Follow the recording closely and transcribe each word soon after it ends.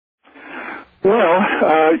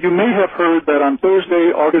Well, you may have heard that on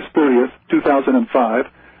Thursday, August 30th, 2005,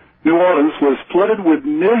 New Orleans was flooded with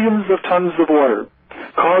millions of tons of water,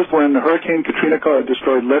 caused when Hurricane Katrina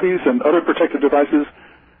destroyed levees and other protective devices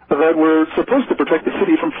that were supposed to protect the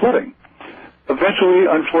city from flooding. Eventually,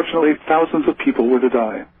 unfortunately, thousands of people were to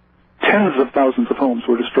die. Tens of thousands of homes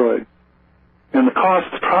were destroyed. And the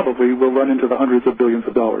costs probably will run into the hundreds of billions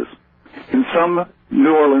of dollars. In sum,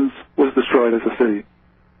 New Orleans was destroyed as a city.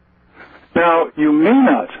 Now, you may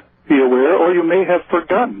not be aware, or you may have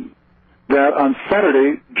forgotten, that on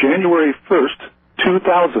Saturday, January 1st,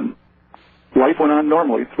 2000, life went on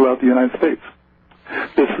normally throughout the United States.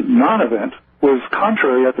 This non-event was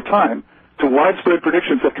contrary at the time to widespread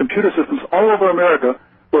predictions that computer systems all over America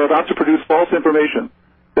were about to produce false information,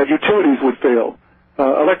 that utilities would fail,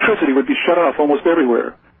 electricity would be shut off almost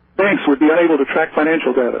everywhere, banks would be unable to track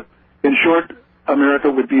financial data. In short, America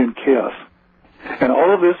would be in chaos. And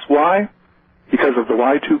all of this, why? Because of the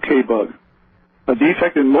Y2K bug, a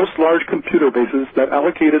defect in most large computer bases that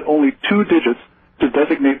allocated only 2 digits to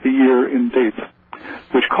designate the year in dates,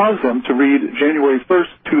 which caused them to read January 1st,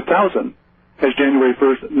 2000 as January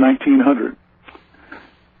 1st, 1900.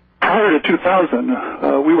 Prior to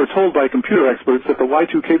 2000, we were told by computer experts that the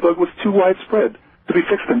Y2K bug was too widespread to be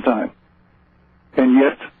fixed in time. And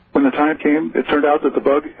yet, when the time came, it turned out that the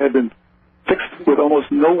bug had been fixed with almost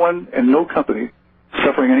no one and no company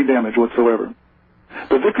suffering any damage whatsoever.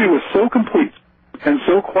 The victory was so complete and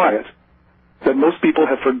so quiet that most people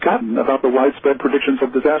have forgotten about the widespread predictions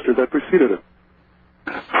of disaster that preceded it.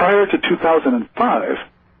 Prior to 2005,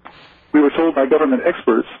 we were told by government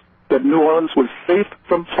experts that New Orleans was safe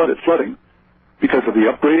from flooding because of the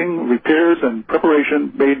upgrading, repairs, and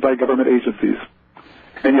preparation made by government agencies.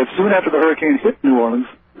 And yet soon after the hurricane hit New Orleans,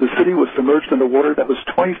 the city was submerged into water that was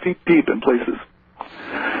 20 feet deep in places.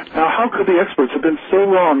 Now, how could the experts have been so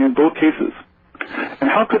wrong in both cases? And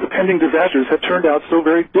how could the pending disasters have turned out so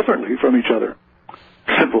very differently from each other?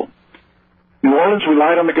 Simple. New Orleans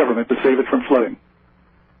relied on the government to save it from flooding.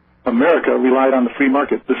 America relied on the free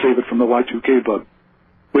market to save it from the Y2K bug,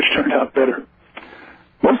 which turned out better.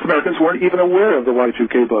 Most Americans weren't even aware of the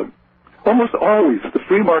Y2K bug. Almost always, the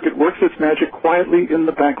free market works its magic quietly in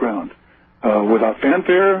the background, without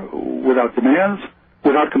fanfare, without demands,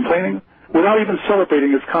 without complaining, without even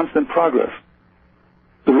celebrating its constant progress.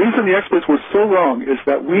 The reason the experts were so wrong is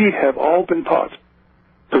that we have all been taught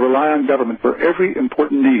to rely on government for every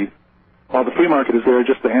important need, while the free market is there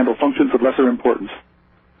just to handle functions of lesser importance.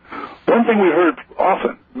 One thing we heard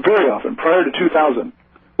often, very often, prior to 2000,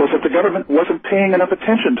 was that the government wasn't paying enough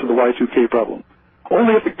attention to the Y2K problem.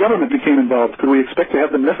 Only if the government became involved could we expect to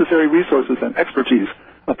have the necessary resources and expertise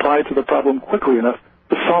applied to the problem quickly enough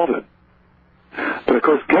to solve it. But of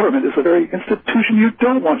course, government is the very institution you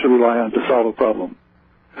don't want to rely on to solve a problem.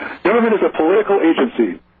 Government is a political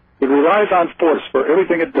agency. It relies on force for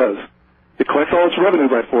everything it does. It collects all its revenue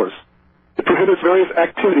by force. It prohibits various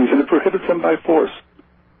activities, and it prohibits them by force.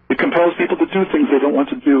 It compels people to do things they don't want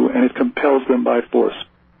to do, and it compels them by force.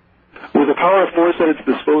 With the power of force at its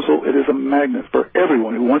disposal, it is a magnet for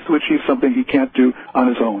everyone who wants to achieve something he can't do on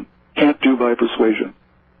his own, can't do by persuasion.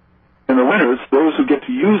 And the winners, those who get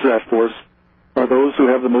to use that force, are those who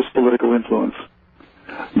have the most political influence.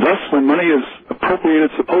 Thus, when money is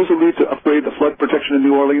appropriated supposedly to upgrade the flood protection in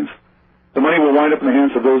New Orleans, the money will wind up in the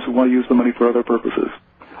hands of those who want to use the money for other purposes,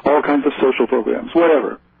 all kinds of social programs,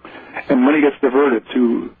 whatever. And money gets diverted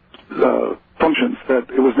to functions that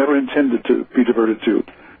it was never intended to be diverted to,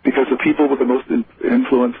 because the people with the most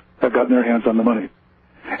influence have gotten their hands on the money.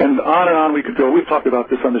 And on we could go. We've talked about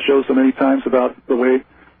this on the show so many times about the way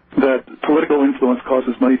that political influence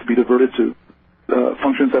causes money to be diverted to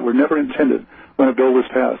functions that were never intended when a bill was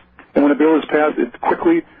passed. And when a bill is passed, it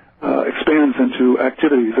quickly expands into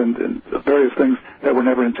activities and various things that were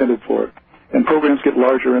never intended for it. And programs get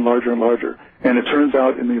larger and larger and larger. And it turns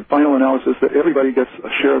out in the final analysis that everybody gets a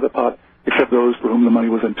share of the pot except those for whom the money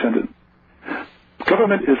was intended.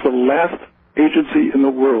 Government is the last agency in the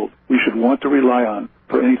world we should want to rely on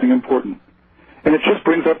for anything important. And it just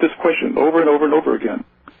brings up this question over and over and over again.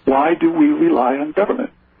 Why do we rely on government?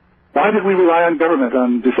 Why did we rely on government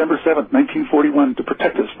on December 7th, 1941 to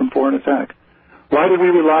protect us from foreign attack? Why did we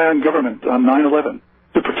rely on government on 9/11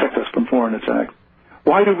 to protect us from foreign attack?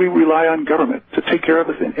 Why do we rely on government to take care of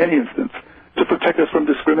us in any instance, to protect us from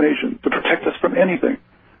discrimination, to protect us from anything?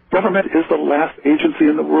 Government is the last agency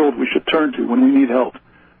in the world we should turn to when we need help,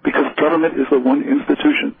 because government is the one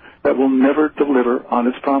institution that will never deliver on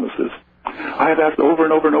its promises. I have asked over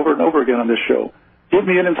and over and over and over again on this show, give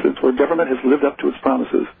me an instance where government has lived up to its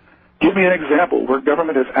promises. Give me an example where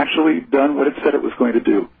government has actually done what it said it was going to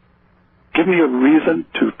do. Give me a reason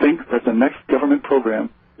to think that the next government program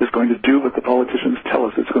is going to do what the politicians tell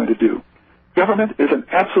us it's going to do. Government is an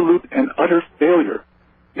absolute and utter failure.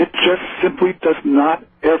 It just simply does not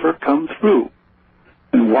ever come through.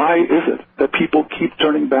 And why is it that people keep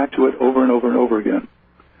turning back to it over and over and over again?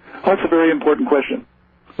 Well, that's a very important question.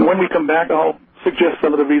 And when we come back, I'll suggest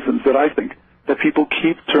some of the reasons that I think that people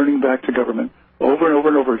keep turning back to government over and over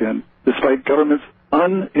and over again, despite government's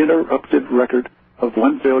uninterrupted record of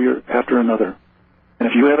one failure after another. And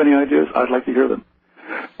if you have any ideas, I'd like to hear them.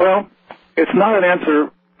 Well, it's not an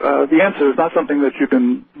answer. The answer is not something that you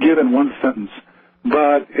can give in one sentence,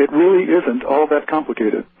 but it really isn't all that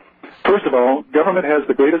complicated. First of all, government has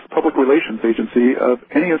the greatest public relations agency of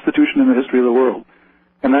any institution in the history of the world,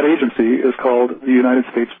 and that agency is called the United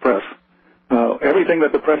States Press. Everything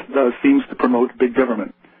that the press does seems to promote big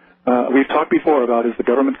government. We've talked before about, is the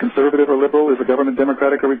government conservative or liberal? Is the government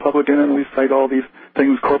Democratic or Republican? And we cite all these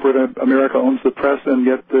things. Corporate America owns the press, and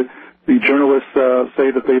yet the journalists say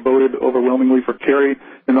that they voted overwhelmingly for Kerry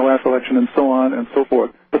in the last election, and so on and so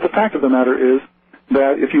forth. But the fact of the matter is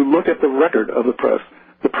that if you look at the record of the press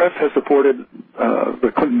has supported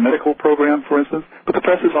the Clinton medical program, for instance, but the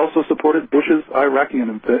press has also supported Bush's Iraqi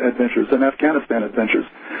adventures and Afghanistan adventures.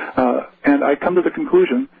 And I come to the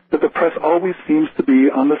conclusion that the press always seems to be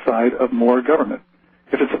on the side of more government.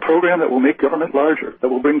 If it's a program that will make government larger, that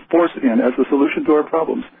will bring force in as the solution to our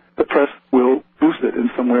problems, the press will boost it in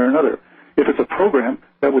some way or another. If it's a program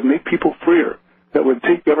that would make people freer, that would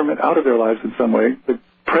take government out of their lives in some way, the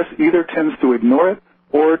press either tends to ignore it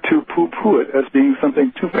or to poo-poo it as being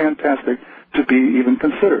something too fantastic to be even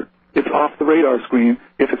considered. It's off the radar screen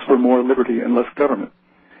if it's for more liberty and less government.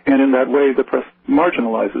 And in that way, the press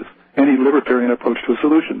marginalizes any libertarian approach to a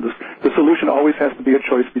solution. The solution always has to be a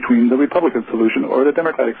choice between the Republican solution or the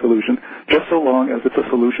Democratic solution, just so long as it's a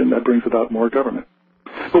solution that brings about more government.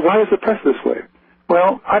 But why is the press this way?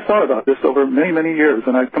 Well, I've thought about this over many, many years,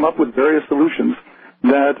 and I've come up with various solutions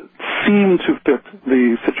that seem to fit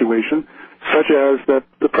the situation, such as that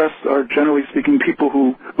the press are, generally speaking, people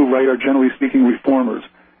who write are, generally speaking, reformers.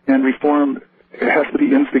 And reform has to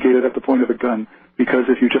be instigated at the point of a gun, because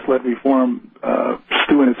if you just let reform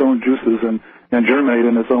stew in its own juices and germinate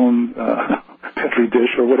in its own petri dish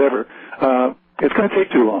or whatever, it's going to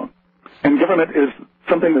take too long. And government is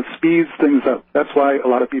something that speeds things up. That's why a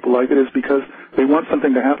lot of people like it, is because they want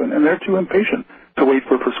something to happen, and they're too impatient to wait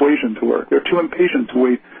for persuasion to work. They're too impatient to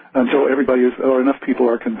wait until everybody is, or enough people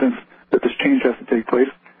are convinced that this change has to take place.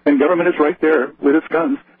 And government is right there with its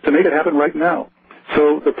guns to make it happen right now.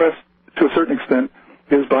 So the press, to a certain extent,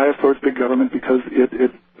 is biased towards big government because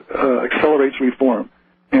it accelerates reform,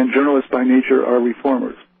 and journalists by nature are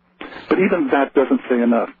reformers. But even that doesn't say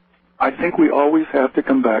enough. I think we always have to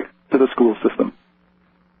come back to the school system.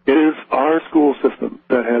 It is our school system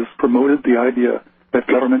that has promoted the idea that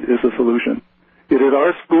government is a solution. It is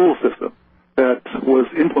our school system that was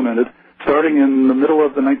implemented starting in the middle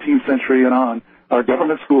of the 19th century and on, our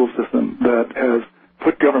government school system that has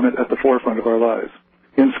put government at the forefront of our lives.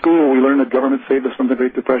 In school, we learn that government saved us from the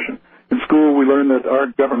Great Depression. In school, we learn that our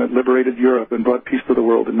government liberated Europe and brought peace to the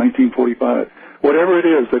world in 1945. Whatever it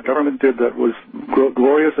is that government did that was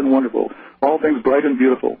glorious and wonderful, all things bright and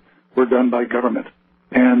beautiful, were done by government.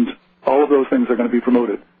 And all of those things are going to be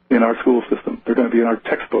promoted in our school system. They're going to be in our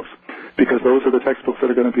textbooks, because those are the textbooks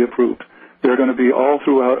that are going to be approved. They're going to be all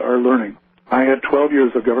throughout our learning. I had 12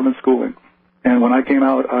 years of government schooling, and when I came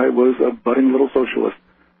out, I was a budding little socialist,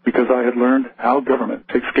 because I had learned how government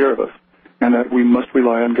takes care of us, and that we must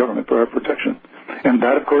rely on government for our protection. And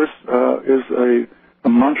that, of course, is a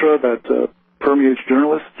mantra that permeates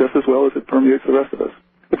journalists just as well as it permeates the rest of us.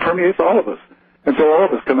 It permeates all of us. And so all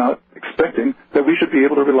of us come out expecting that we should be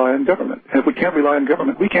able to rely on government. And if we can't rely on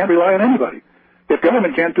government, we can't rely on anybody. If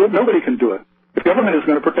government can't do it, nobody can do it. If government is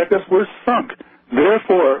going to protect us, we're sunk.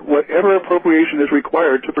 Therefore, whatever appropriation is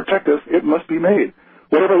required to protect us, it must be made.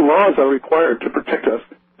 Whatever laws are required to protect us,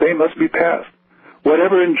 they must be passed.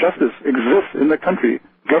 Whatever injustice exists in the country,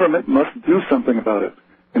 government must do something about it.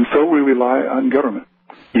 And so we rely on government.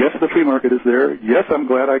 Yes, the free market is there. Yes, I'm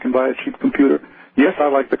glad I can buy a cheap computer. Yes, I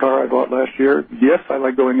like the car I bought last year. Yes, I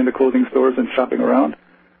like going into clothing stores and shopping around.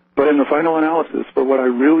 But in the final analysis, for what I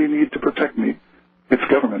really need to protect me, it's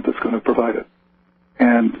government that's going to provide it.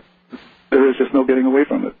 And there is just no getting away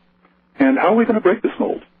from it. And how are we going to break this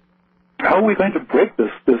mold? How are we going to break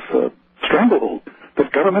this stranglehold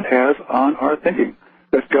that government has on our thinking,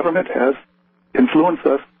 that government has influenced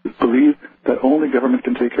us to believe that only government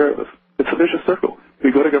can take care of us? It's a vicious circle.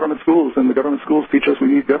 We go to government schools, and the government schools teach us we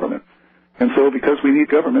need government. And so because we need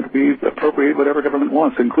government, we appropriate whatever government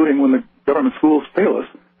wants, including when the government schools fail us,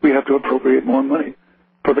 we have to appropriate more money.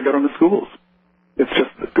 for the government schools. It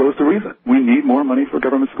goes to reason. We need more money for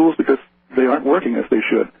government schools because they aren't working as they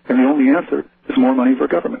should. And the only answer is more money for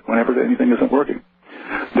government whenever anything isn't working.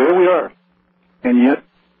 There we are. And yet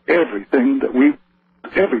everything that we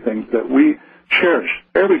cherish,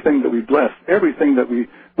 everything that we bless, everything that we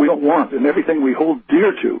don't want, and everything we hold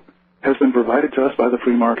dear to has been provided to us by the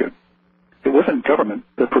free market. It wasn't government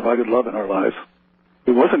that provided love in our lives.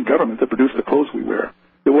 It wasn't government that produced the clothes we wear.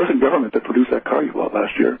 It wasn't government that produced that car you bought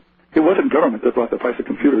last year. It wasn't government that brought the price of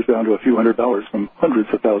computers down to a few $100s from hundreds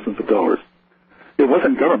of thousands of dollars. It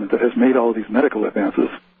wasn't government that has made all of these medical advances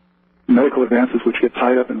which get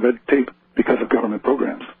tied up in red tape because of government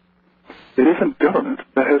programs. It isn't government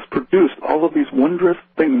that has produced all of these wondrous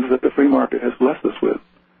things that the free market has blessed us with.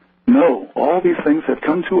 No, all these things have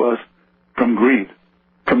come to us from greed,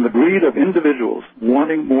 from the greed of individuals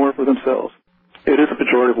wanting more for themselves. It is a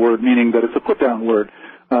pejorative word, meaning that it's a put-down word.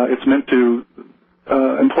 It's meant to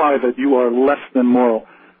imply that you are less than moral.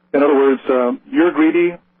 In other words, you're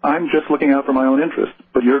greedy, I'm just looking out for my own interest,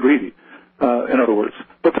 but you're greedy, in other words.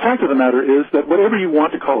 But the fact of the matter is that whatever you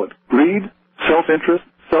want to call it, greed, self-interest,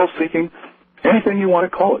 self-seeking, anything you want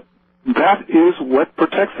to call it, that is what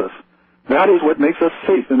protects us. That is what makes us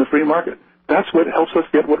safe in the free market. That's what helps us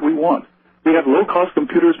get what we want. We have low-cost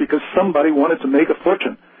computers because somebody wanted to make a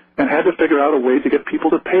fortune and had to figure out a way to get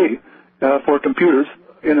people to pay for computers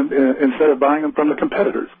instead of buying them from the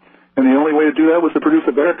competitors. And the only way to do that was to produce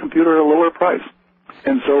a better computer at a lower price.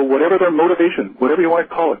 And so whatever their motivation, whatever you want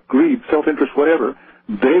to call it, greed, self-interest, whatever,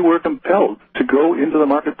 they were compelled to go into the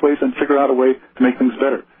marketplace and figure out a way to make things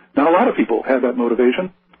better. Now, a lot of people had that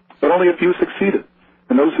motivation, but only a few succeeded.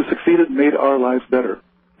 And those who succeeded made our lives better.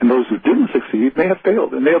 And those who didn't succeed may have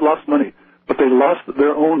failed and may have lost money, but they lost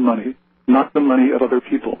their own money, not the money of other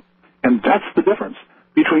people. And that's the difference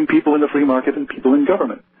between people in the free market and people in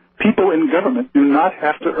government. People in government do not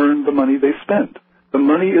have to earn the money they spend. The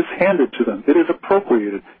money is handed to them. It is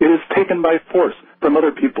appropriated. It is taken by force from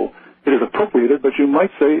other people. It is appropriated, but you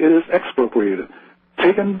might say it is expropriated.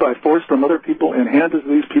 Taken by force from other people and handed to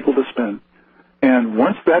these people to spend. And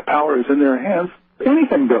once that power is in their hands,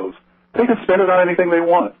 anything goes. They can spend it on anything they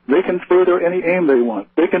want. They can further any aim they want.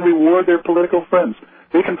 They can reward their political friends.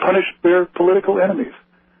 They can punish their political enemies.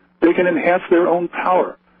 They can enhance their own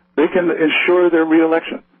power. They can ensure their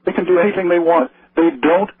reelection. They can do anything they want. They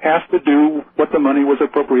don't have to do what the money was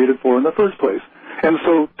appropriated for in the first place. And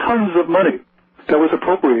so tons of money that was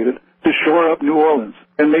appropriated to shore up New Orleans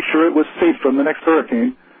and make sure it was safe from the next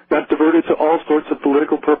hurricane got diverted to all sorts of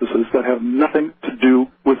political purposes that have nothing to do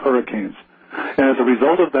with hurricanes. And as a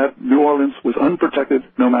result of that, New Orleans was unprotected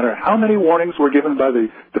no matter how many warnings were given by the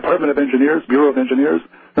Department of Engineers, Bureau of Engineers,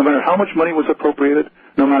 no matter how much money was appropriated,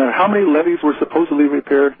 no matter how many levees were supposedly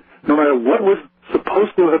repaired, no matter what was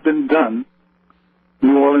supposed to have been done,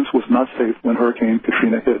 New Orleans was not safe when Hurricane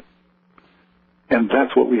Katrina hit. And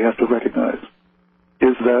that's what we have to recognize,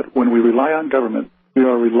 is that when we rely on government, we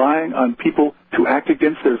are relying on people to act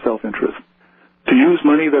against their self-interest, to use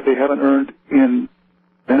money that they haven't earned in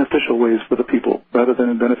beneficial ways for the people rather than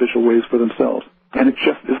in beneficial ways for themselves. And it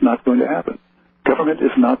just is not going to happen. Government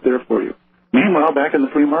is not there for you. Meanwhile, back in the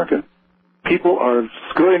free market, people are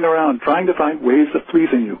scurrying around trying to find ways of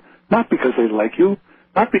pleasing you, not because they like you,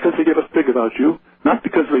 not because they give a fig about you, not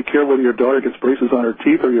because they care whether your daughter gets braces on her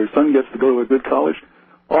teeth or your son gets to go to a good college.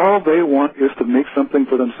 All they want is to make something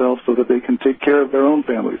for themselves so that they can take care of their own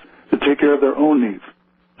families, to take care of their own needs.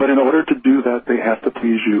 But in order to do that, they have to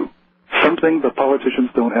please you, something the politicians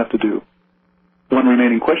don't have to do. One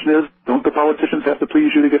remaining question is, don't the politicians have to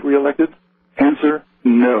please you to get reelected? Answer,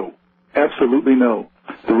 no. Absolutely no.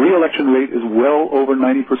 The reelection rate is well over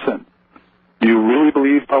 90%. Do you really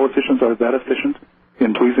believe politicians are that efficient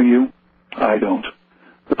in pleasing you? I don't.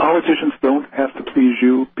 The politicians don't have to please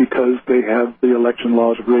you because they have the election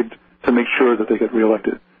laws rigged to make sure that they get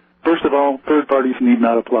reelected. First of all, third parties need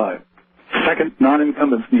not apply. Second,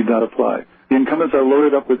 non-incumbents need not apply. The incumbents are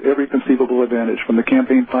loaded up with every conceivable advantage, from the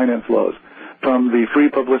campaign finance laws, from the free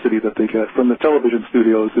publicity that they get, from the television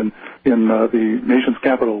studios in the nation's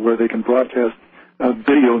capital where they can broadcast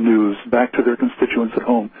video news back to their constituents at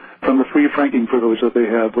home, from the free franking privilege that they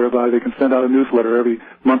have, whereby they can send out a newsletter every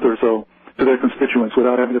month or so to their constituents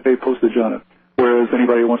without having to pay postage on it, whereas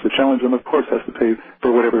anybody who wants to challenge them, of course, has to pay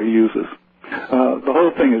for whatever he uses. The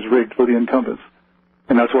whole thing is rigged for the incumbents,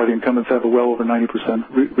 and that's why the incumbents have a well over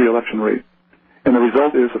 90% reelection rate. And the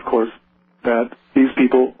result is, of course, that these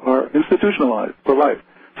people are institutionalized for life.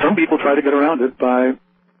 Some people try to get around it by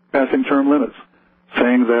passing term limits,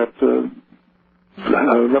 saying that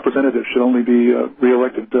representatives should only be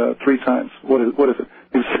reelected 3 times. What is it?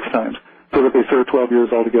 Maybe 6 times, so that they serve 12 years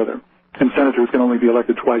altogether. and senators can only be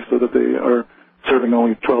elected twice so that they are serving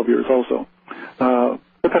only 12 years also.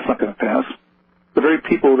 But that's not going to pass. The very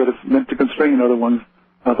people that it's meant to constrain are the ones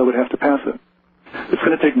that would have to pass it. It's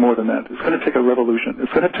going to take more than that. It's going to take a revolution.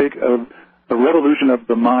 It's going to take a revolution of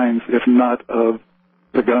the minds, if not of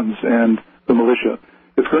the guns and the militia.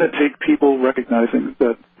 It's going to take people recognizing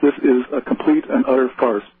that this is a complete and utter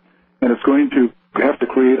farce, and it's going to have to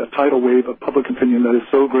create a tidal wave of public opinion that is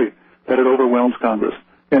so great that it overwhelms Congress.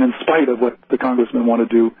 And in spite of what the congressmen want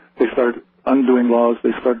to do, they start undoing laws.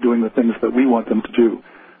 They start doing the things that we want them to do.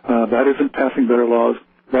 That isn't passing better laws.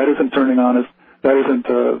 That isn't turning on us. That isn't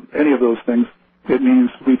any of those things. It means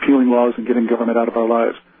repealing laws and getting government out of our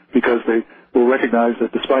lives, because they will recognize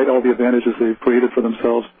that despite all the advantages they've created for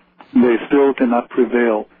themselves, they still cannot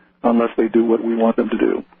prevail unless they do what we want them to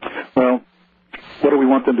do. Well, what do we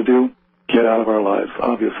want them to do? Get out of our lives,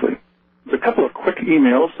 obviously. There's a couple of quick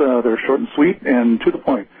emails. They're short and sweet and to the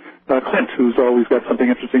point. Clint, who's always got something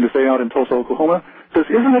interesting to say out in Tulsa, Oklahoma, says,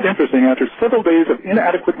 isn't it interesting, after several days of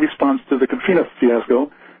inadequate response to the Katrina fiasco,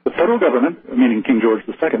 the federal government, meaning King George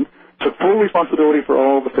II, took full responsibility for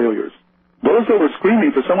all the failures. Those that were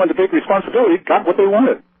screaming for someone to take responsibility got what they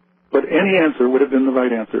wanted. But any answer would have been the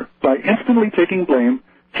right answer. By instantly taking blame,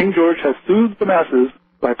 King George has soothed the masses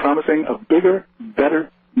by promising a bigger, better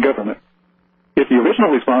government. If the original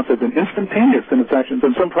response had been instantaneous in its actions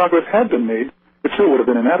and some progress had been made, it still would have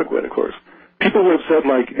been inadequate, of course. People would have said,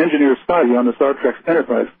 like Engineer Scotty on the Star Trek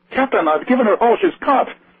Enterprise, Captain, I've given her all she's got,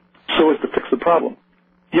 so as to fix the problem.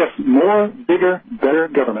 Yes, more, bigger, better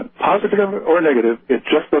government. Positive or negative, it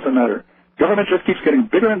just doesn't matter. Government just keeps getting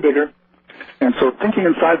bigger and bigger, and so thinking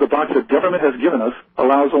inside the box that government has given us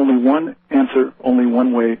allows only one answer, only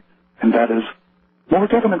one way, and that is more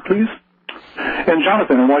government, please. And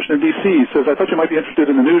Jonathan in Washington, D.C. says, I thought you might be interested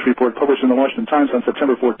in the news report published in the Washington Times on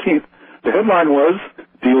September 14th. The headline was,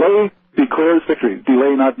 Delay Declares Victory.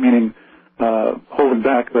 Delay not meaning holding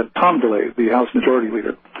back, but Tom DeLay, the House Majority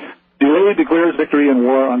Leader. Delay declares victory in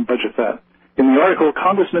war on budget fat. In the article,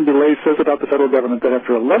 Congressman DeLay says about the federal government that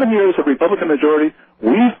after 11 years of Republican majority,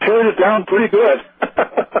 we've pared it down pretty good.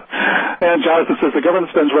 And Jonathan says the government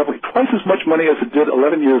spends roughly twice as much money as it did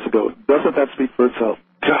 11 years ago. Doesn't that speak for itself?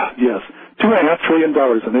 God, yes. $2.5 trillion,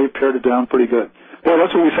 and they've pared it down pretty good. Well,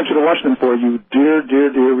 that's what we sent you to Washington for, you dear,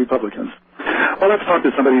 dear, dear Republicans. Well, let's talk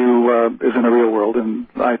to somebody who is in the real world, and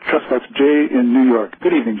I trust that's Jay in New York.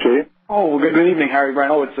 Good evening, Jay. Oh, good evening, Harry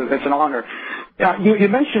Brown. Oh, it's an honor. You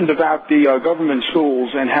mentioned about the government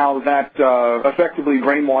schools and how that effectively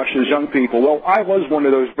brainwashes young people. Well, I was one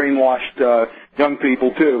of those brainwashed young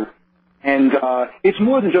people, too. And it's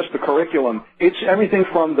more than just the curriculum. It's everything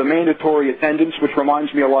from the mandatory attendance, which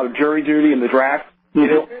reminds me a lot of jury duty and the draft.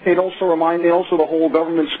 Mm-hmm. It also the whole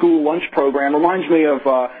government school lunch program reminds me of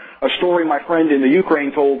a story my friend in the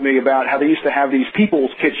Ukraine told me about how they used to have these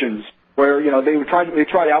people's kitchens, where they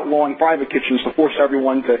tried outlawing private kitchens to force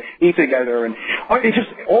everyone to eat together, and it's just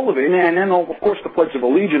all of it, and then of course the Pledge of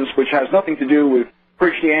Allegiance, which has nothing to do with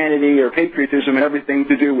Christianity or patriotism and everything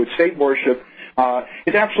to do with state worship.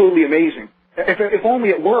 It's absolutely amazing. If only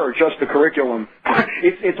it were just the curriculum.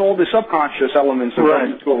 It's all the subconscious elements of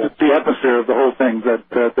right. School. It's the atmosphere of the whole thing that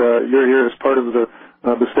you're here as part of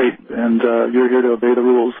the state, and you're here to obey the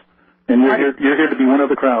rules, and you're here to be one of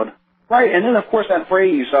the crowd. Right, and then of course that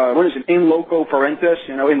phrase, what is it, in loco parentis,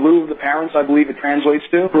 in lieu of the parents, I believe it translates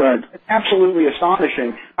to. Right. It's absolutely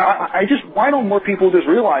astonishing. Why don't more people just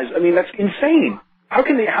realize? I mean, that's insane. How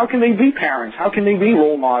can they be parents? How can they be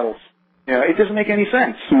role models? It doesn't make any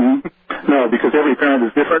sense. Mm-hmm. No, because every parent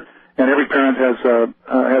is different, and every parent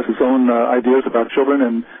has his own ideas about children,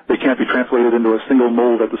 and they can't be translated into a single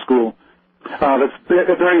mold at the school. That's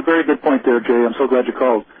a very, very good point there, Jay. I'm so glad you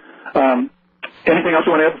called. Anything else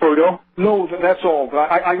you want to add before we go? No, that's all.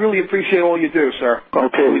 I really appreciate all you do, sir.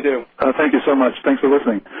 Okay. I really do. Thank you so much. Thanks for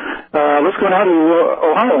listening. Let's go now to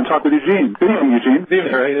Ohio and talk with Eugene. Good evening, Eugene. Good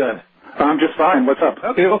evening. How are you doing? I'm just fine. What's up?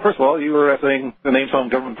 Okay, well, first of all, you were saying the names on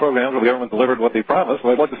government programs where the government delivered what they promised.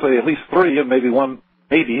 Well, I'd like to say at least three, and maybe one,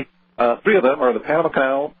 maybe. Three of them are the Panama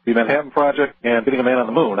Canal, the Manhattan Project, and getting a man on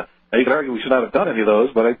the moon. Now, you could argue we should not have done any of those,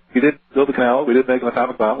 but we did build the canal, we did make an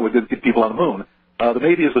atomic bomb, we did get people on the moon. The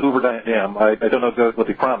maybe is the Hoover Dam. I don't know exactly what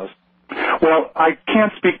they promised. Well, I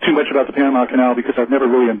can't speak too much about the Panama Canal because I've never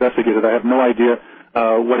really investigated. I have no idea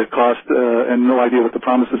what it cost and no idea what the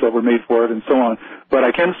promises that were made for it and so on. But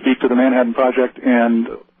I can speak to the Manhattan Project and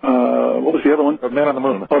what was the other one? The Man on the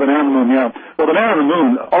Moon. Oh, the Man on the Moon, yeah. Well, the Man on the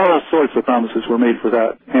Moon, all sorts of promises were made for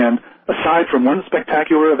that. And aside from one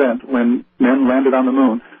spectacular event when men landed on the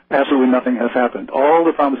moon, absolutely nothing has happened. All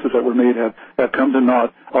the promises that were made have come to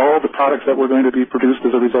naught. All the products that were going to be produced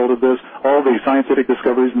as a result of this, all the scientific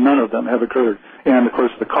discoveries, none of them have occurred. And, of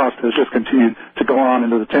course, the cost has just continued to go on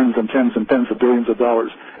into the tens and tens and tens of billions of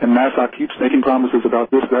dollars. And NASA keeps making promises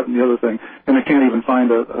about this, that, and the other thing, and they can't even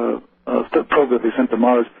find a probe that they sent to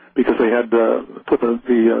Mars because they had put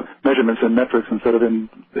the measurements in metrics instead of in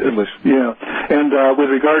English. Yeah. And with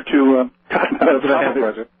regard to the Manhattan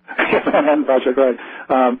Project. Manhattan Project, right.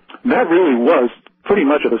 That really was pretty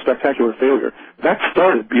much of a spectacular failure. That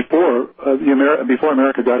started before before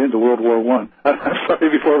America got into World War I. I'm sorry,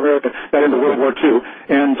 before America got into World War II.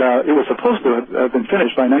 And it was supposed to have been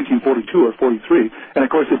finished by 1942 or 43. And, of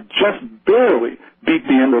course, it just barely beat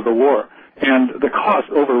the end of the war. And the cost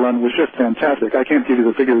overrun was just fantastic. I can't give you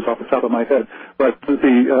the figures off the top of my head, but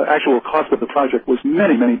the actual cost of the project was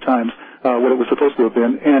many, many times what it was supposed to have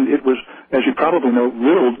been, and it was, as you probably know,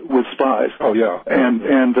 riddled with spies. Oh, yeah. And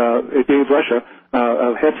it gave Russia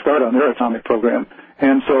a head start on their atomic program.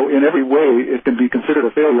 And so in every way, it can be considered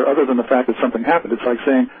a failure other than the fact that something happened. It's like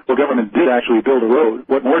saying, well, government did actually build a road.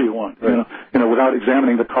 What more do you want? Right. Without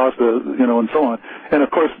examining the cost, and so on. And, of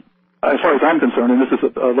course, as far as I'm concerned, and this is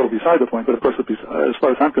a little beside the point, but of course, as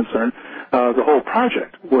far as I'm concerned, the whole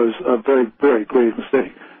project was a very, very grave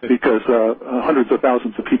mistake because hundreds of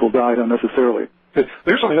thousands of people died unnecessarily.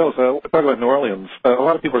 There's something else. Talking about New Orleans, a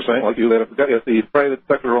lot of people are saying, like you, that if the private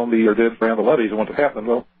sector only did ran the levees and what would happen.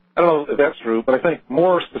 Well, I don't know if that's true, but I think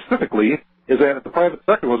more specifically is that if the private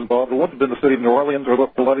sector was involved, it wouldn't have been the city of New Orleans or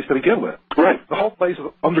the levees to begin with. Right. The whole place is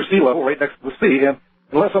under sea level, right next to the sea, and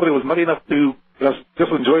unless somebody was nutty enough to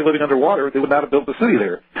just enjoy living underwater, they would not have built the city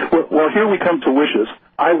there. Well, here we come to wishes.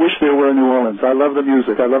 I wish there were a New Orleans. I love the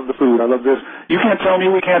music. I love the food. I love this. You can't tell me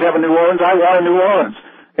we can't have a New Orleans. I want a New Orleans.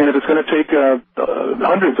 And if it's going to take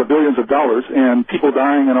hundreds of billions of dollars and people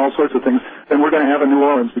dying and all sorts of things, then we're going to have a New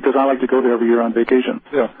Orleans because I like to go there every year on vacation.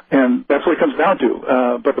 Yeah. And that's what it comes down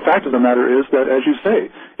to. But the fact of the matter is that, as you say,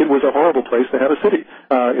 it was a horrible place to have a city.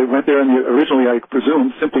 It went there originally, I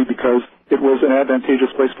presume, simply because it was an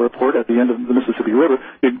advantageous place for a port at the end of the Mississippi River.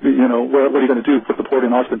 What are you going to do, put the port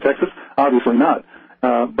in Austin, Texas? Obviously not.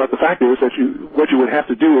 But the fact is that what you would have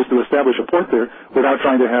to do is to establish a port there without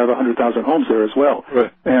trying to have 100,000 homes there as well.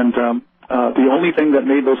 Right. And the only thing that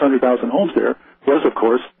made those 100,000 homes there was, of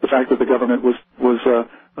course, the fact that the government was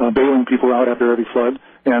bailing people out after every flood,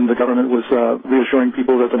 and the government was reassuring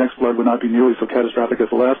people that the next flood would not be nearly so catastrophic as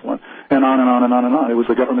the last one, and on and on and on and on. It was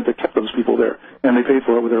the government that kept those people there, and they paid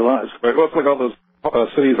for it with their lives. Right. Well, it's like all those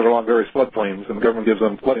cities that are along various floodplains, and the government gives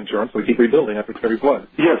them flood insurance, so they keep rebuilding after every flood.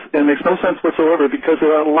 Yes, and it makes no sense whatsoever because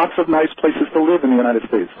there are lots of nice places to live in the United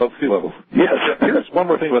States. Above sea level. Yes. Here's one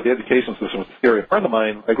more thing about the education system. It's scary. A friend of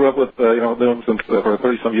mine, I grew up with, known since for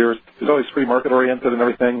 30-some years. He's always free market-oriented and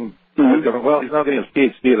everything. Mm-hmm. Well, he's now getting his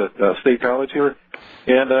PhD at a state college here,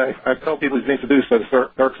 and I tell people he's being seduced by the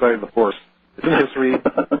dark side of the force. It's in history,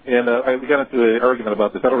 and we got into an argument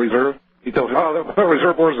about the Federal Reserve. He tells me, the Federal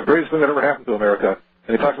Reserve Board is the greatest thing that ever happened to America.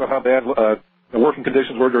 And he talks about how bad the working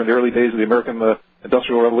conditions were during the early days of the American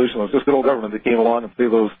Industrial Revolution. It was just good old government that came along and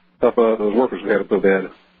saved those workers who had it so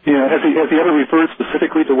bad. Yeah, has he ever referred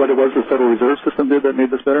specifically to what it was the Federal Reserve System did that made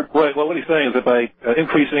this better? Right. Well, what he's saying is that by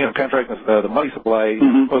increasing and contracting the money supply, Mm-hmm.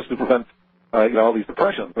 it's supposed to prevent all these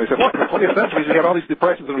depressions. They said, look, in the 20th century, we had all these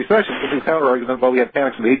depressions and recessions. This is counter-argument, well, we had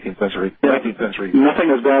panics in the 18th century, 19th century.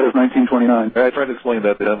 Nothing as bad as 1929. I tried to explain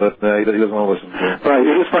that to him, but he doesn't want to listen. Right.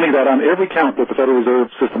 It is funny that on every count that the Federal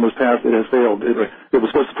Reserve System was passed, it has failed. It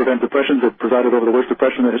was supposed to prevent depressions. It presided over the worst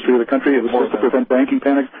depression in the history of the country. It was supposed to prevent banking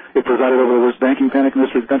panics. It presided over the worst banking panic in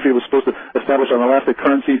the history of the country. It was supposed to establish an elastic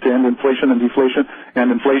currency to end inflation and deflation.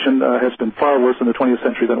 And inflation has been far worse in the 20th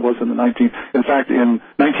century than it was in the 19th. In fact, in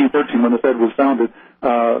 1913, when the Fed was founded,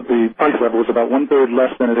 the price level was about one-third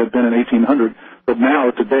less than it had been in 1800, but now,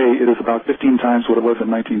 today, it is about 15 times what it was in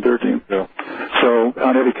 1913. Yeah. So,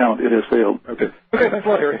 on every count, it has failed. Okay, thanks a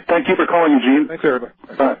lot, Harry. Thank you for calling, Eugene. Thanks, everybody.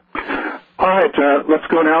 Bye. All right, let's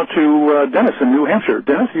go now to Dennis in New Hampshire.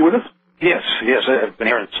 Dennis, you with us? Yes, I've been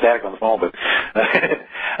hearing static on the phone, but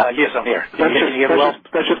yes, I'm here.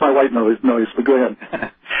 That's just my white noise, but go ahead.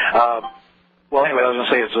 Well, anyway, I was going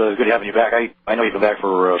to say it's good having you back. I know you've been back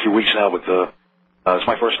for a few weeks now, but it's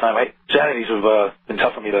my first time. Saturdays have been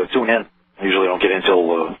tough for me to tune in. I usually don't get in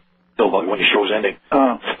until when your show's ending.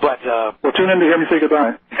 But well, tune in to hear me say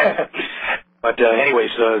goodbye. But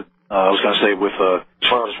anyways, I was going to say with as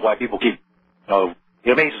far as why people keep,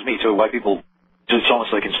 it amazes me too why people. It's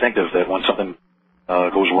almost like instinctive that when something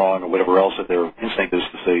goes wrong or whatever else, that their instinct is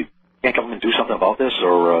to say, "Can't government do something about this?"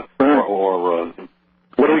 Or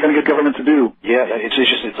what are we going to get government to do? Yeah,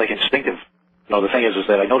 it's like instinctive. The thing is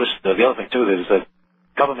that I noticed the other thing too is that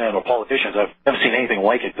government or politicians, I've never seen anything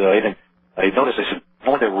like it. I noticed, I said,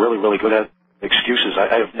 I they're really, really good at excuses.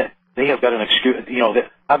 They have got an excuse,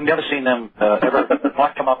 I've never seen them ever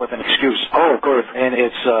not come up with an excuse. Oh, of course. And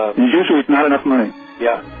it's... usually it's not enough money.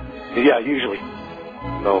 Yeah, usually.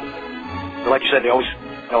 So, like you said, they always,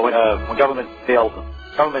 when government fails,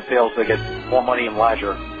 they get more money and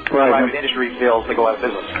larger. Right. Private industry fails, they go out of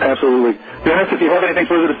business. Absolutely. Dennis, if you have anything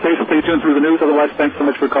further to say, so stay tuned through the news. Otherwise, thanks so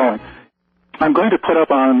much for calling. I'm going to put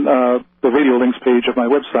up on the radio links page of my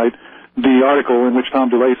website the article in which Tom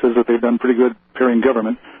DeLay says that they've done pretty good pairing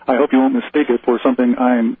government. I hope you won't mistake it for something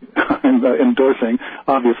I'm endorsing.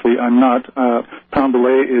 Obviously, I'm not. Tom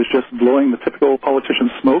DeLay is just blowing the typical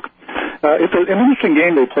politician smoke. It's an interesting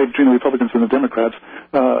game they played between the Republicans and the Democrats.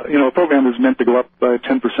 A program is meant to go up by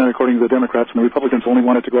 10% according to the Democrats, and the Republicans only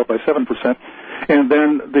want it to go up by 7%. And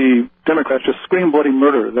then the Democrats just scream bloody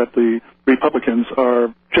murder that the Republicans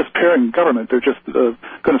are just pairing government. They're just going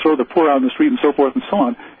to throw the poor out in the street and so forth and so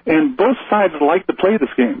on. And both sides like to play this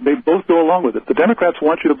game. They both go along with it. The Democrats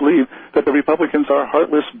want you to believe that the Republicans are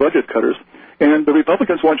heartless budget cutters, and the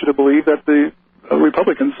Republicans want you to believe that the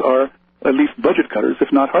Republicans are at least budget cutters,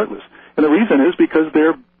 if not heartless. And the reason is because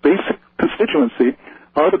their basic constituency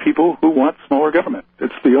are the people who want smaller government.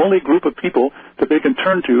 It's the only group of people that they can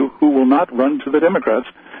turn to who will not run to the Democrats,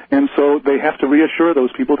 and so they have to reassure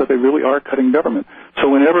those people that they really are cutting government. So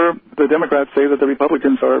whenever the Democrats say that the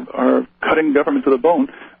Republicans are cutting government to the bone,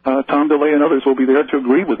 Tom DeLay and others will be there to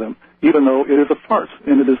agree with them, even though it is a farce,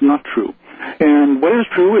 and it is not true. And what is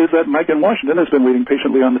true is that Mike in Washington has been waiting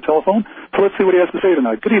patiently on the telephone, so let's see what he has to say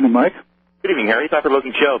tonight. Good evening, Mike. Good evening, Harry.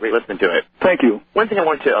 Thought-provoking show. Great listening to it. Thank you. One thing I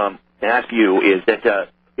wanted to ask you is that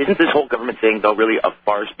isn't this whole government thing, though, really a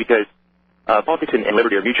farce? Because politics and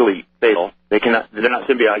liberty are mutually fatal. They're not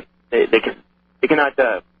symbiotic. They're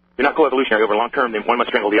not co-evolutionary over long term. Then one must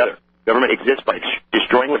strangle the other. Government exists by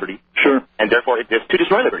destroying liberty. Sure. And therefore it exists to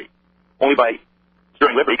destroy liberty. Only by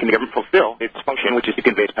destroying liberty can the government fulfill its function, which is to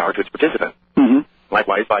convey its power to its participants. Mm-hmm.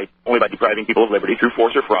 Likewise, only by depriving people of liberty through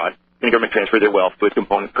force or fraud can the government transfer their wealth to its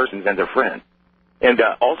component persons and their friends. And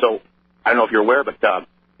also, I don't know if you're aware, but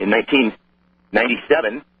in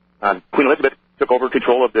 1997, Queen Elizabeth took over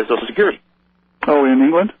control of the Social Security. Oh, in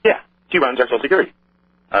England? Yeah. She runs our Social Security.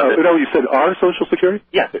 You said our Social Security?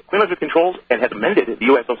 Yeah. Queen Elizabeth controls and has amended the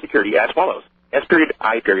U.S. Social Security as follows. S period,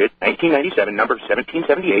 I period, 1997, number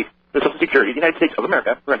 1778, the Social Security of the United States of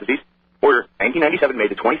America, parentheses, order 1997, made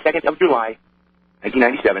the 22nd of July,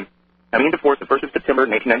 1997, coming into force the 1st of September,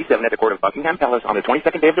 1997, at the court of Buckingham Palace on the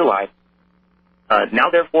 22nd day of July. Now,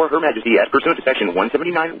 therefore, Her Majesty, as pursuant to Section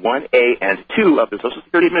 179, 1A, and 2 of the Social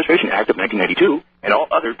Security Administration Act of 1992, and all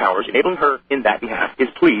other powers enabling her in that behalf, is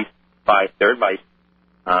pleased by their advice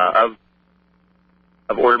of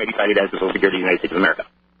order may be cited as the Social Security of the United States of America.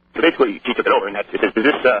 So basically, she took it over, and it says, does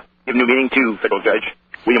this give new meaning to federal judge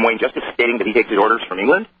William Wayne Justice stating that he takes his orders from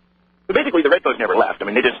England? So basically, the Redcoats never left. I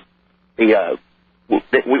mean,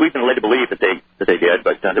 we've been led to believe that they did,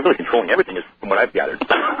 but they're really controlling everything, from what I've gathered.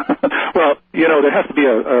 Well, there has to be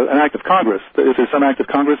an act of Congress. Is there some act of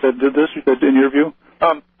Congress that did this, in your view?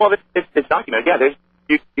 Well, it's documented.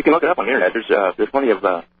 Yeah, you can look it up on the internet. There's plenty of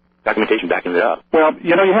documentation backing it up. Well,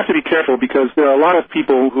 you have to be careful because there are a lot of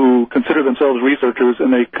people who consider themselves researchers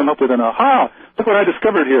and they come up with an aha, look what I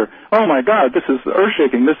discovered here. Oh my God, this is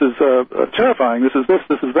earth-shaking. This is terrifying. This is this.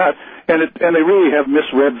 This is that. And they really have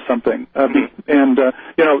misread something.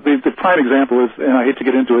 The prime example is, and I hate to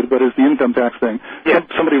get into it, but is the income tax thing. Yeah.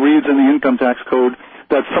 Somebody reads in the income tax code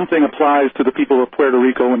that something applies to the people of Puerto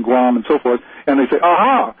Rico and Guam and so forth, and they say,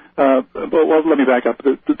 aha. Well, let me back up.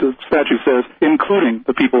 The statute says, including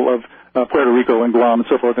the people of Puerto Rico and Guam and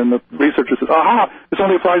so forth, and the researcher says, aha, this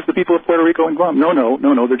only applies to the people of Puerto Rico and Guam. No,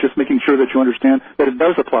 they're just making sure that you understand that it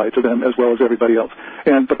does apply to them as well as everybody else.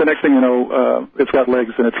 But the next thing you know, it's got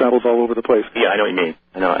legs and it travels all over the place. Yeah, I know what you mean.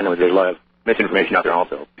 I know there's a lot of misinformation out there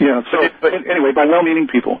also. Yeah, but anyway, by well-meaning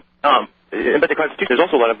people. But the Constitution, there's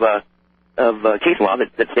also a lot of case law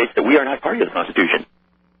that states that we are not party to the Constitution.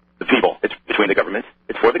 The people. It's between the governments.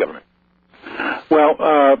 It's for the government. Well,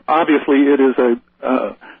 obviously, it is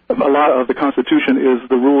a lot of the Constitution is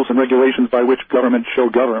the rules and regulations by which government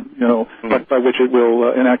shall govern. By which it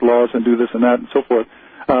will enact laws and do this and that and so forth.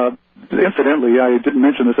 Incidentally, I didn't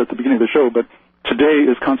mention this at the beginning of the show, but today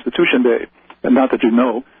is Constitution Day, and not that you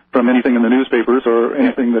know from anything in the newspapers or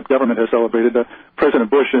anything that government has celebrated.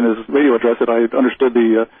 President Bush, in his radio address, if I understood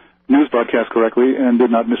the news broadcast correctly and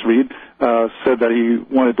did not misread, said that he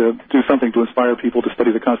wanted to do something to inspire people to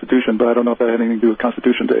study the Constitution, but I don't know if that had anything to do with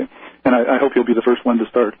Constitution Day. And I hope he'll be the first one to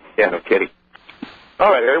start. Yeah, no kidding.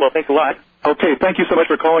 All right, very well, thanks a lot. Okay, thank you so much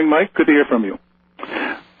for calling, Mike. Good to hear from you.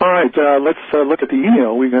 All right, let's look at the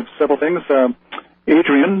email. We have several things.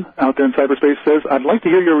 Adrian out there in cyberspace says, I'd like to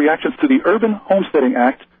hear your reactions to the Urban Homesteading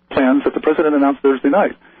Act plans that the President announced Thursday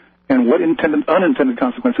night, and what unintended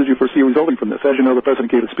consequences you foresee resulting from this. As you know, the President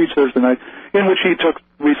gave a speech Thursday night in which he took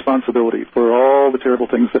responsibility for all the terrible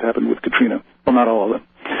things that happened with Katrina. Well, not all of them.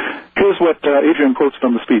 Here's what Adrian quotes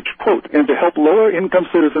from the speech. Quote, and to help lower-income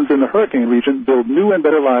citizens in the hurricane region build new and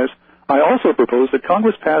better lives, I also propose that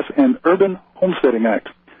Congress pass an Urban Homesteading Act.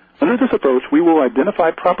 Under this approach, we will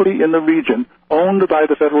identify property in the region owned by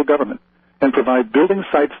the federal government and provide building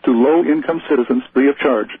sites to low-income citizens free of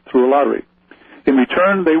charge through a lottery. In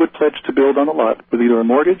return, they would pledge to build on the lot with either a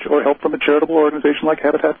mortgage or help from a charitable organization like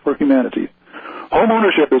Habitat for Humanity. Home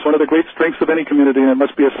ownership is one of the great strengths of any community, and it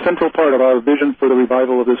must be a central part of our vision for the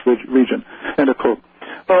revival of this region. End of quote.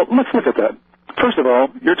 Well, let's look at that. First of all,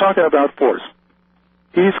 you're talking about force.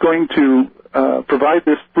 He's going to provide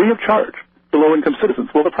this free of charge to low-income citizens.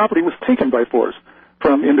 Well, the property was taken by force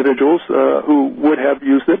from individuals who would have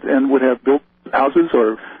used it and would have built houses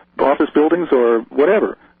or office buildings or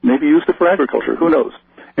whatever, maybe used it for agriculture, who knows.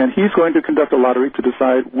 And he's going to conduct a lottery to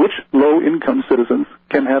decide which low-income citizens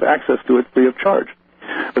can have access to it free of charge.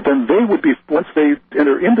 But then they would be, once they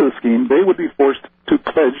enter into the scheme, they would be forced to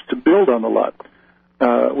pledge to build on the lot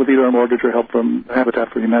with either a mortgage or help from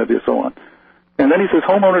Habitat for Humanity and so on. And then he says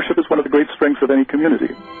home ownership is one of the great strengths of any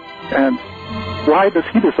community. And why does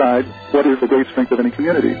he decide what is the great strength of any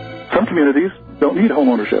community? Some communities don't need home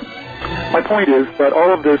ownership. My point is that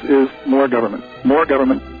all of this is more government, more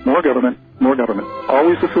government, more government, more government.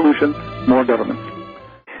 Always the solution, more government.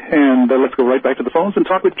 And let's go right back to the phones and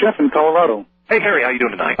talk with Jeff in Colorado. Hey, Harry, how you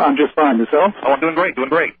doing tonight? I'm just fine. Yourself? Oh, I'm doing great, doing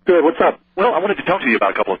great. Good. What's up? Well, I wanted to talk to you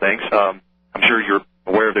about a couple of things. I'm sure you're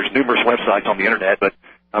aware there's numerous websites on the Internet, but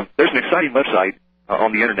there's an exciting website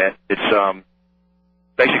on the Internet. It's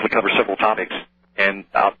basically covers several topics, and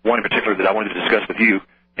one in particular that I wanted to discuss with you.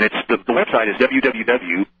 And it's the website is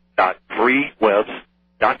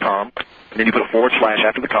www.freewebs.com, and then you put a /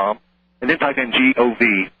 after the com, and then type in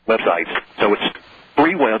GOV websites. So it's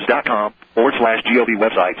freewebs.com / GOV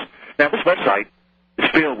websites. Now, this website is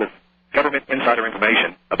filled with government insider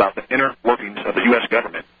information about the inner workings of the U.S.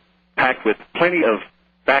 government, packed with plenty of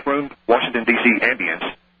backroom Washington, D.C.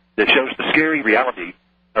 ambience that shows the scary reality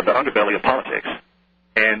of the underbelly of politics.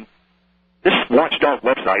 And this watchdog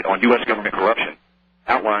website on U.S. government corruption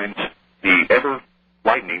outlines the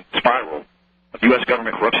ever-widening spiral of U.S.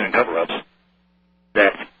 government corruption and cover-ups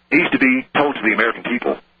that needs to be told to the American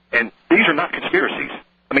people. And these are not conspiracies.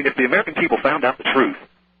 I mean, if the American people found out the truth,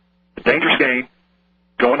 the dangerous game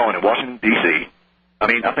going on in Washington, D.C., I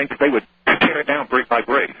mean, I think that they would tear it down brick by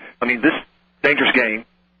brick. I mean, this dangerous game,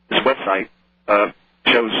 this website,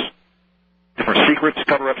 shows different secrets,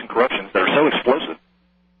 cover-ups, and corruptions that are so explosive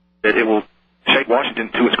that it will shake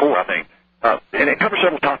Washington to its core, I think. And it covers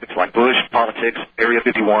several topics like Bush, politics, Area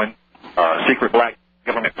 51, secret black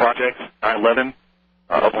government projects, 9/11,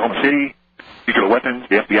 Oklahoma City, nuclear weapons,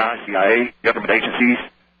 the FBI, CIA, government agencies,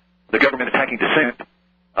 the government attacking dissent.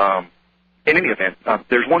 In any event,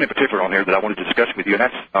 there's one in particular on there that I wanted to discuss with you, and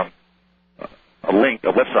that's a link,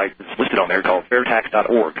 a website that's listed on there called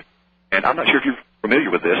fairtax.org. And I'm not sure if you're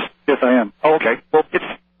familiar with this. Yes, I am. Oh, okay. Well, it's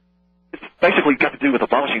basically got to do with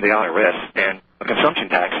abolishing the IRS, and a consumption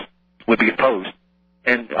tax would be imposed.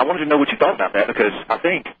 And I wanted to know what you thought about that, because I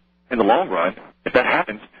think in the long run, if that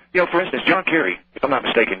happens, you know, for instance, John Kerry, if I'm not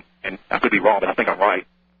mistaken, and I could be wrong, but I think I'm right,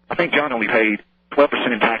 I think John only paid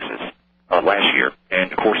 12% in taxes last year.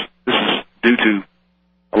 And, of course, this is due to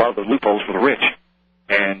a lot of the loopholes for the rich.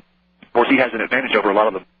 And, of course, he has an advantage over a lot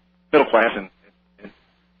of the middle class and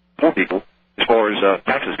poor people as far as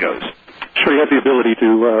taxes goes. Sure, he has the ability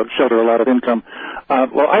to shelter a lot of income.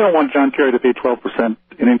 Well, I don't want John Kerry to pay 12%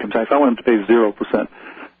 in income tax. I want him to pay 0%.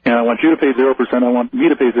 And I want you to pay 0%. I want me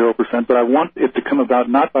to pay 0%. But I want it to come about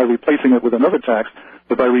not by replacing it with another tax,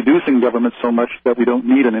 but by reducing government so much that we don't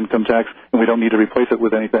need an income tax and we don't need to replace it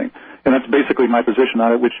with anything. And that's basically my position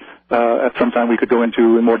on it, which at some time we could go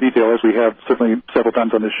into in more detail, as we have certainly several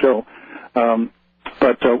times on this show.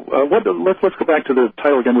 Let's go back to the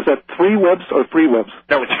title again. Was that Free Webs or Free Webs?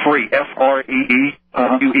 No, it's free. FREEWEBS.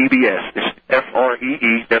 It's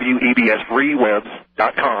FREEWEBS,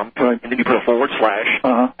 freewebs.com. Right. And then you put a /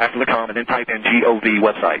 after the com, and then type in GOV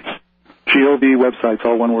websites. GOV websites,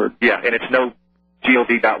 all one word. Yeah, and it's no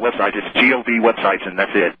GOV.websites. It's GOV websites, and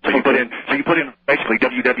that's it. So you put in basically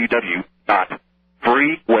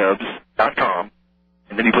www.freewebs.com,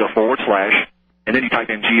 and then you put a / and then you type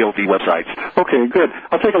in GOV websites. Okay, good.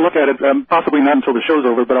 I'll take a look at it. Possibly not until the show's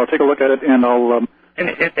over, but I'll take a look at it, and I'll.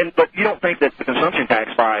 But you don't think that the consumption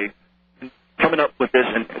tax, by coming up with this,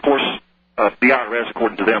 and of course the IRS,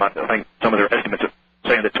 according to them, I think some of their estimates are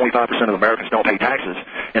saying that 25% of Americans don't pay taxes.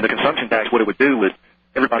 And the consumption tax, what it would do is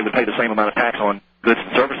everybody would pay the same amount of tax on goods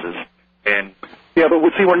and services. And yeah, but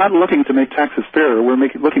see, we're not looking to make taxes fairer. We're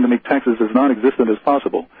looking to make taxes as non-existent as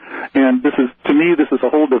possible. And this is, to me, this is a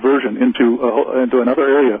whole diversion into another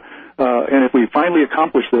area. And if we finally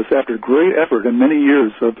accomplish this after great effort and many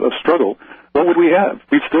years of struggle, what would we have?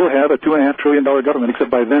 We'd still have a $2.5 trillion government,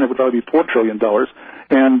 except by then it would probably be $4 trillion,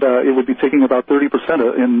 and it would be taking about 30%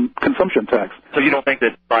 in consumption tax. So you don't think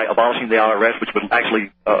that by abolishing the IRS, which would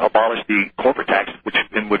actually abolish the corporate tax, which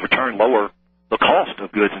then would return lower the cost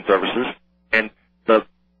of goods and services, and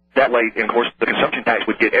that way, and of course, the consumption tax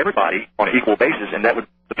would get everybody on an equal basis, and that would,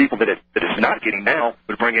 the people that it's not getting now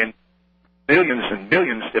would bring in millions and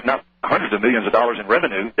millions, if not hundreds of millions of dollars in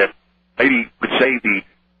revenue that maybe would save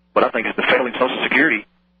what I think is the failing Social Security,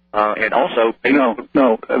 and also maybe no.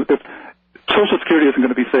 Social Security isn't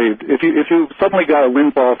going to be saved. If you suddenly got a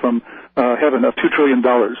windfall from heaven of $2 trillion,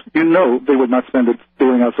 you know they would not spend it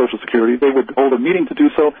bailing out Social Security. They would hold a meeting to do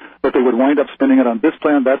so, but they would wind up spending it on this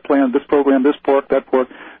plan, this program, this pork, that pork.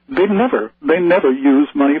 They never use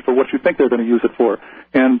money for what you think they're going to use it for.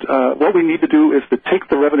 And what we need to do is to take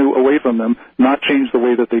the revenue away from them, not change the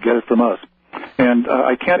way that they get it from us. And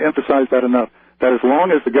I can't emphasize that enough, that as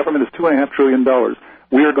long as the government is $2.5 trillion,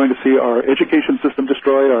 we are going to see our education system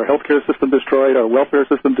destroyed, our healthcare system destroyed, our welfare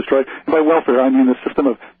system destroyed. And by welfare, I mean the system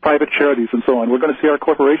of private charities and so on. We're going to see our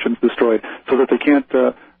corporations destroyed so that they can't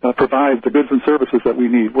provide the goods and services that we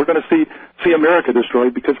need. We're going to see America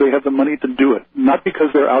destroyed because they have the money to do it, not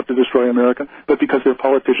because they're out to destroy America, but because they're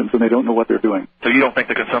politicians and they don't know what they're doing. So you don't think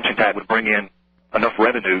the consumption tax would bring in enough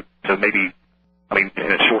revenue to maybe, in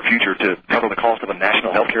a short future, to cover the cost of a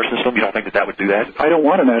national healthcare system? You don't think that would do that? I don't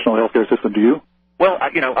want a national healthcare system. Do you? Well,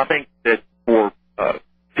 I think that for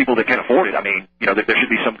people that can afford it, that there should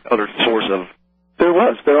be some other source of.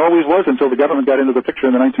 There always was until the government got into the picture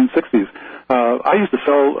in the 1960s. I used to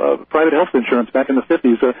sell private health insurance back in the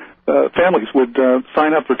 50s. Families would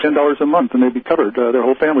sign up for $10 a month and they'd be covered. Their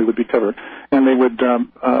whole family would be covered. And they would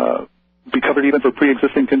be covered even for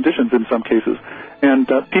pre-existing conditions in some cases. And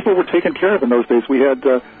people were taken care of in those days. We had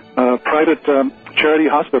private charity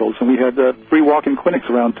hospitals and we had free walk-in clinics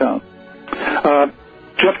around town.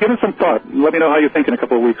 Jeff, give it some thought. Let me know how you think in a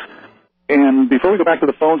couple of weeks. And before we go back to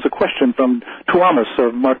the phones, a question from Tuamas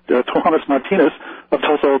Martinez of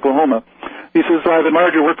Tulsa, Oklahoma. He says, I've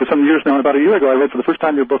admired your work for some years now, and about a year ago I read for the first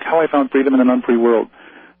time your book, How I Found Freedom in an Unfree World.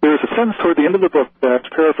 There is a sentence toward the end of the book that,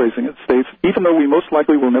 paraphrasing it, states, even though we most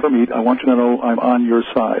likely will never meet, I want you to know I'm on your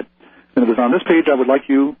side. And it is on this page I would like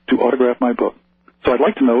you to autograph my book. So I'd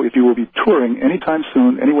like to know if you will be touring anytime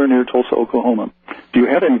soon anywhere near Tulsa, Oklahoma. Do you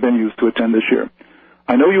have any venues to attend this year?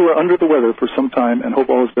 I know you were under the weather for some time and hope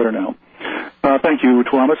all is better now. Thank you,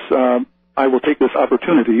 Tuamas. I will take this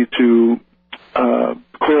opportunity to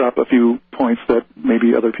clear up a few points that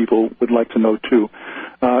maybe other people would like to know, too.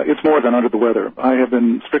 It's more than under the weather. I have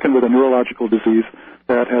been stricken with a neurological disease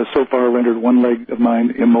that has so far rendered one leg of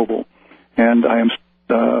mine immobile, and I am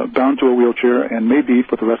bound to a wheelchair and may be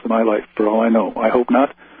for the rest of my life, for all I know. I hope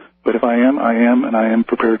not, but if I am, and I am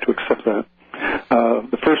prepared to accept that.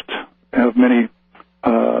 The first of many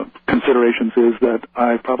considerations is that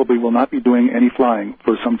I probably will not be doing any flying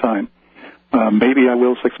for some time. Maybe I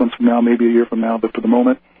will 6 months from now, maybe a year from now, but for the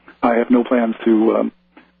moment, I have no plans to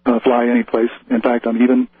fly any place. In fact, I'm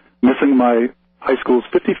even missing my high school's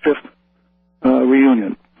 55th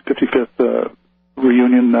reunion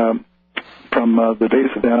from the days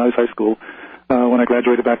of Van Nuys High School when I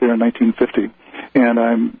graduated back there in 1950. And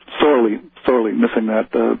I'm sorely missing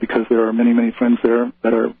that because there are many, many friends there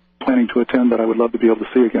that are planning to attend that I would love to be able to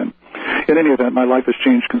see again. In any event, my life has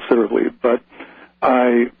changed considerably, but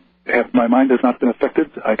my mind has not been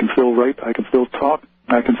affected. I can still write, I can still talk,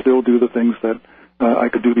 I can still do the things that I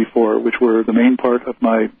could do before, which were the main part of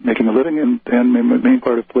my making a living and the main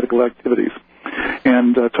part of political activities.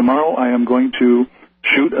 And tomorrow I am going to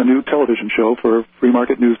shoot a new television show for Free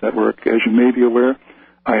Market News Network. As you may be aware,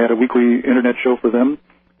 I had a weekly internet show for them,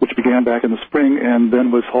 which began back in the spring and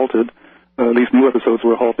then was halted. At least new episodes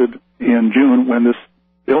were halted in June when this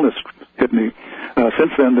illness hit me.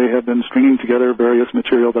 Since then, they have been stringing together various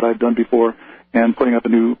material that I've done before and putting up a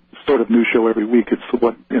new show every week. It's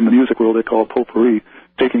what in the music world they call potpourri,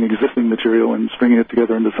 taking existing material and stringing it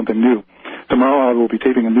together into something new. Tomorrow I will be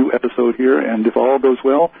taping a new episode here, and if all goes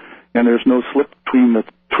well and there's no slip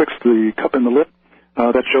twixt the cup and the lip,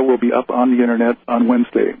 that show will be up on the Internet on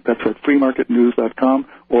Wednesday. That's at freemarketnews.com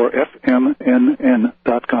or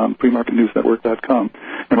fmnn.com, freemarketnewsnetwork.com.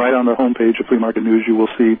 And right on the homepage of Free Market News, you will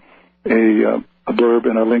see a blurb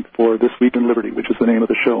and a link for This Week in Liberty, which is the name of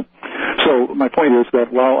the show. So my point is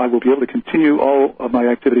that while I will be able to continue all of my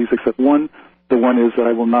activities except one, the one is that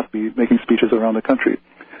I will not be making speeches around the country.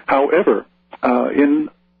 However, in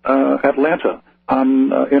Atlanta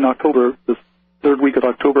in October, the third week of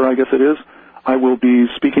October, I guess it is, I will be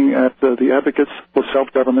speaking at the Advocates for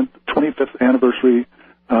Self-Government 25th Anniversary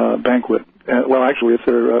Banquet. Well, actually, it's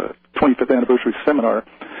their 25th Anniversary Seminar.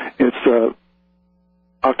 It's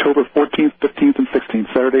October 14th, 15th, and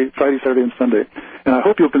 16th, Friday, Saturday, and Sunday. And I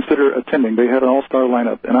hope you'll consider attending. They have an all-star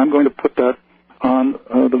lineup, and I'm going to put that on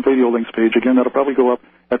the radio links page. Again, that'll probably go up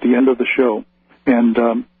at the end of the show. And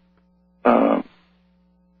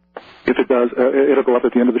if it does, it'll go up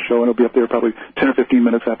at the end of the show, and it'll be up there probably 10 or 15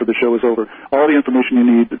 minutes after the show is over. All the information you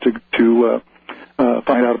need to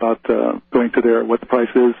find out about going to there, what the price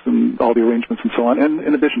is, and all the arrangements and so on, and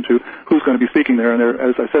in addition to who's going to be speaking there. And there,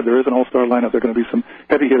 as I said, there is an all-star lineup. There are going to be some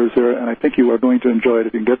heavy hitters there, and I think you are going to enjoy it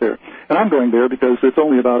if you can get there. And I'm going there because it's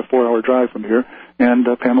only about a 4-hour drive from here, and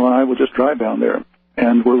Pamela and I will just drive down there,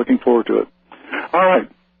 and we're looking forward to it. All right,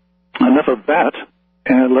 enough of that,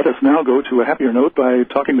 and let us now go to a happier note by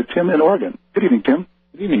talking to Tim in Oregon. Good evening, Tim.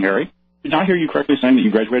 Good evening, Harry. Did I hear you correctly saying that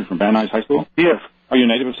you graduated from Van Nuys High School? Yes. Are you a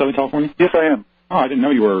native of Southern California? Yes, I am. Oh, I didn't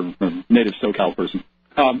know you were a native SoCal person.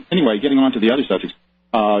 Anyway, getting on to the other subjects,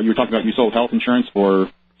 you were talking about you sold health insurance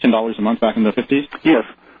for $10 a month back in the 50s? Yes.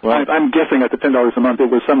 Well, I'm guessing at the $10 a month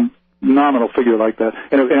it was some nominal figure like that.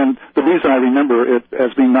 And the reason I remember it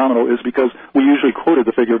as being nominal is because we usually quoted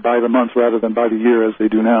the figure by the month rather than by the year as they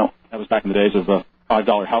do now. That was back in the days of the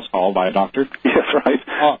 $5 house call by a doctor? Yes, right.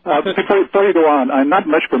 Before you go on, I'm not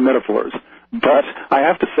much for metaphors, but I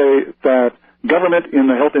have to say that government in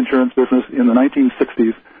the health insurance business in the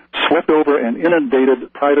 1960s swept over and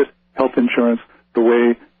inundated private health insurance the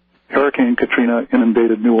way Hurricane Katrina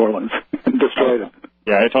inundated New Orleans and destroyed it.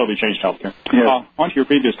 Yeah, it totally changed healthcare. Yeah. On to your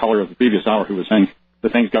previous caller of the previous hour who was saying the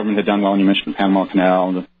things government had done well, and you mentioned the Panama Canal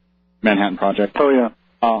and the Manhattan Project. Oh, yeah.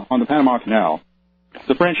 On the Panama Canal,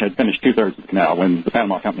 the French had finished two-thirds of the canal when the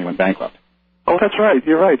Panama Company went bankrupt. Oh, that's right.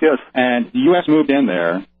 You're right, yes. And the U.S. moved in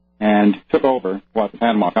there and took over what the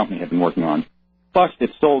Panama Company had been working on. Plus,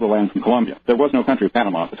 it stole the land from Colombia. There was no country of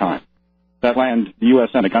Panama at the time. That land, the U.S.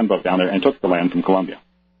 sent a gunboat down there and took the land from Colombia.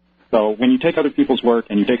 So when you take other people's work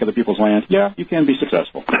and you take other people's land, yeah, you can be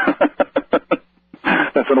successful.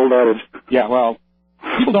 That's an old adage. Yeah, well,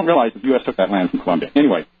 people don't realize that the U.S. took that land from Colombia.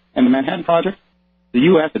 Anyway, and the Manhattan Project, the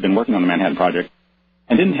U.S. had been working on the Manhattan Project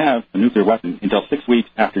and didn't have a nuclear weapon until 6 weeks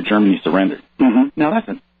after Germany surrendered. Mm-hmm. Now, that's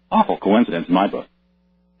an awful coincidence in my book.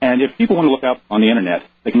 And if people want to look up on the Internet,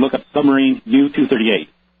 they can look up submarine U-238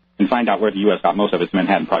 and find out where the U.S. got most of its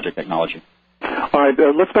Manhattan Project technology. All right,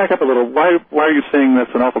 let's back up a little. Why are you saying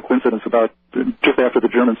that's an awful coincidence about just after the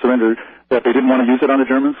Germans surrendered that they didn't want to use it on the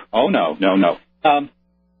Germans? Oh, no.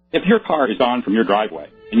 If your car is gone from your driveway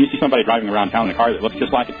and you see somebody driving around town in a car that looks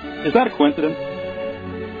just like it, is that a coincidence?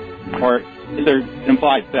 Or is there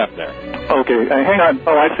implied theft there? Okay, hang on.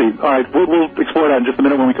 Oh, I see. All right, we'll explore that in just a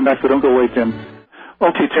minute when we come back, so don't go away, Tim.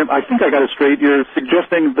 Okay, Tim, I think I got it straight. You're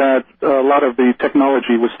suggesting that a lot of the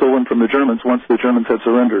technology was stolen from the Germans once the Germans had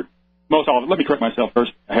surrendered. Most all of it. Let me correct myself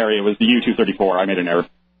first, Harry. It was the U-234. I made an error.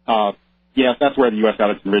 Yes, that's where the U.S. got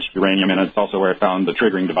its enriched uranium, and it's also where it found the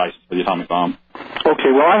triggering devices for the atomic bomb.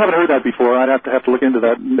 Okay, well, I haven't heard that before. I'd have to look into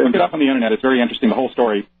that. Look it up on the Internet. It's very interesting. The whole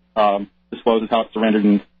story discloses how it surrendered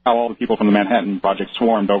and how all the people from the Manhattan Project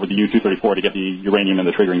swarmed over the U-234 to get the uranium and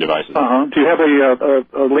the triggering devices. Do you have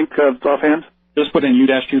a link offhand? Just put in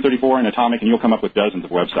U-234 and atomic, and you'll come up with dozens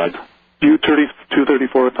of websites.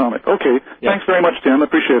 U-234 atomic. Okay. Yeah. Thanks very much, Tim.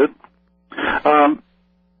 Appreciate it.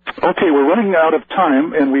 Okay, we're running out of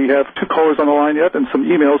time, and we have 2 callers on the line yet and some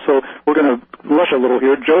emails, so we're going to rush a little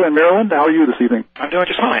here. Joe in Maryland, how are you this evening? I'm doing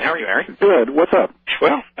just fine. How are you, Harry? Good. What's up?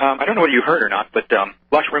 Well, I don't know whether you heard or not, but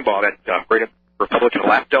Rush Limbaugh, that great Republican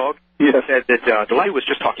lapdog, said that DeLay was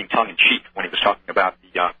just talking tongue-in-cheek when he was talking about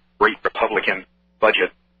the great Republican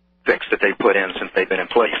budget fix that they put in since they've been in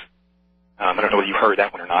place. I don't know whether you heard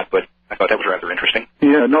that one or not, but I thought that was rather interesting.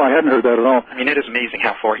 Yeah, no, I hadn't heard that at all. I mean, it is amazing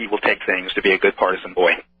how far he will take things to be a good partisan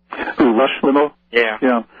boy. Who, Rush Limbaugh? Yeah.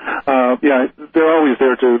 Yeah. They're always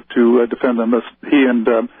there to defend them. He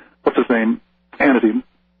and, what's his name? Hannity.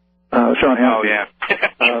 Sean Hannity. Oh, yeah.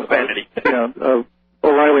 Hannity.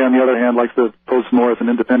 O'Reilly, on the other hand, likes to pose more as an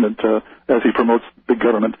independent as he promotes big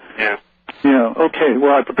government. Yeah. Yeah, okay.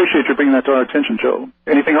 Well, I appreciate you bringing that to our attention, Joe.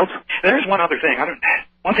 Anything else? There's one other thing.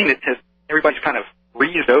 One thing that everybody's kind of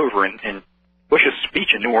breezed over in Bush's speech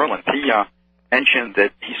in New Orleans. He mentioned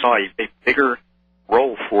that he saw a bigger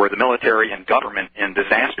role for the military and government in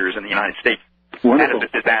disasters in the United States Wonderful. That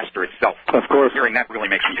is a disaster itself. Of course. Hearing that really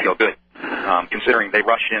makes me feel good, considering they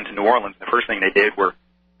rushed into New Orleans. The first thing they did were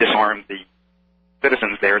disarm the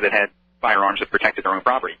citizens there that had firearms that protected their own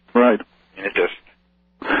property. Right. And it just...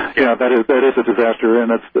 Yeah, that is a disaster,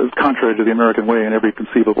 and that's contrary to the American way in every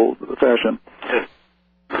conceivable fashion. Yes.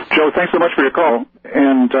 Joe, thanks so much for your call,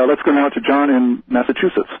 and let's go now to John in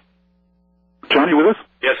Massachusetts. John, you with us?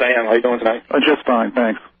 Yes, I am. How are you doing tonight? Just fine,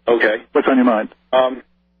 thanks. Okay. What's on your mind?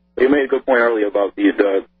 You made a good point earlier about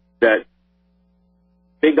that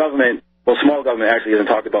big government, well, small government actually isn't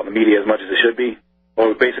talked about in the media as much as it should be,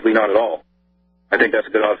 or basically not at all. I think that's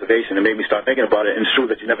a good observation. It made me start thinking about it, and it's true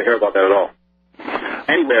that you never hear about that at all.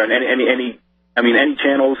 Anywhere, in any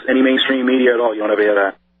channels, any mainstream media at all, you don't ever hear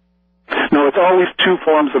that. No, it's always two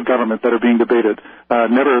forms of government that are being debated.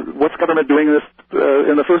 Never, what's government doing this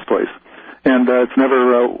in the first place? And it's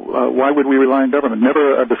never, why would we rely on government?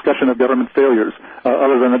 Never a discussion of government failures,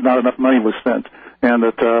 other than that not enough money was spent, and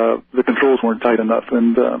that the controls weren't tight enough,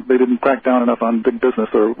 and they didn't crack down enough on big business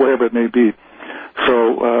or whatever it may be.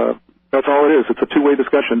 So that's all it is. It's a two-way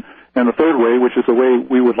discussion. And the third way, which is the way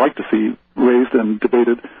we would like to see raised and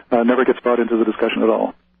debated, never gets brought into the discussion at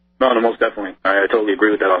all. No, most definitely. I totally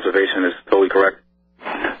agree with that observation. It's totally correct.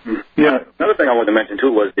 Yeah. Another thing I wanted to mention,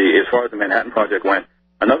 too, was as far as the Manhattan Project went,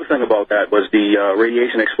 another thing about that was the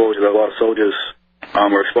radiation exposure that a lot of soldiers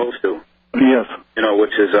were exposed to. Yes. You know,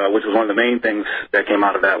 which was one of the main things that came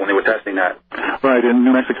out of that when they were testing that. Right, in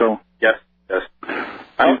New Mexico. Yes.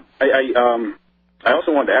 I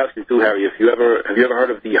also wanted to ask you, too, Harry, have you ever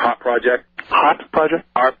heard of the HARP project? HARP project?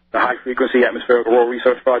 HARP, the High Frequency Atmospheric Auroral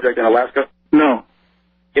Research Project in Alaska? No.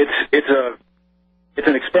 It's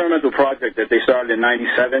an experimental project that they started in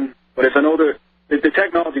 '97, but it's an older. The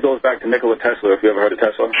technology goes back to Nikola Tesla. If you ever heard of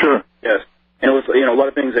Tesla, sure. Yes, and it was a lot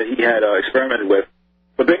of things that he had experimented with.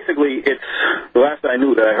 But basically, it's the last I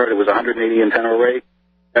knew that I heard it was a 180 antenna array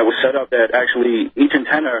that was set up. That actually each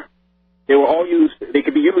antenna, they were all used. They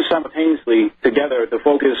could be used simultaneously together to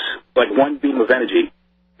focus like one beam of energy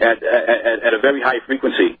at a very high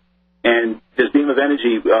frequency, and this beam of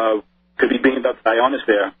energy could be beamed up to the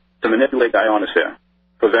ionosphere to manipulate the ionosphere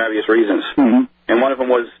for various reasons. Mm-hmm. And one of them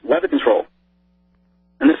was weather control.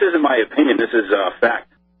 And this isn't my opinion. This is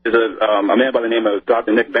fact. There's a man by the name of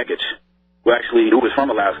Dr. Nick Bekich, who was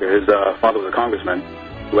from Alaska. His father was a congressman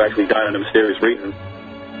who actually died under mysterious reasons.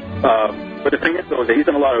 But the thing is, though, is that he's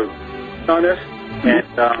done a lot of on this,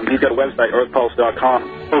 and he's got a website, earthpulse.com.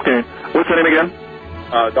 Okay. What's the name again?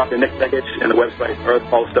 Dr. Nick Bekich, and the website,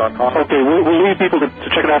 earthpulse.com. Okay, we'll leave people to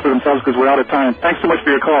check it out for themselves because we're out of time. Thanks so much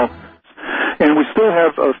for your call. And we still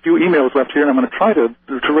have a few emails left here, and I'm going to try to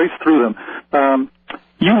race through them.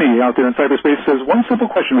 Uni out there in cyberspace says, one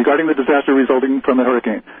simple question regarding the disaster resulting from the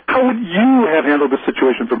hurricane. How would you have handled this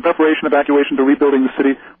situation, from preparation, evacuation, to rebuilding the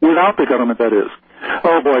city, without the government, that is?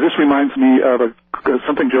 Oh, boy, this reminds me of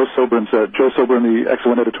something Joe Sobran said. Joe Sobran, the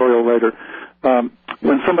excellent editorial writer.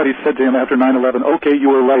 When somebody said to him after 9/11, okay, you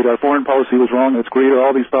were right, our foreign policy was wrong, it's created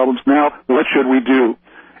all these problems, now what should we do?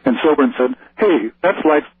 And Sobran said, hey, that's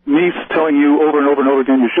like me telling you over and over and over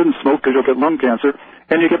again you shouldn't smoke because you'll get lung cancer,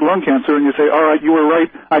 and you get lung cancer, and you say, all right, you were right,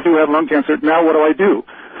 I do have lung cancer, now what do I do?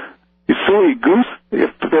 You silly goose, if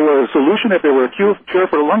there were a solution, if there were a cure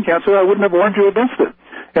for lung cancer, I wouldn't have warned you against it.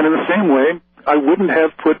 And in the same way, I wouldn't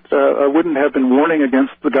have been warning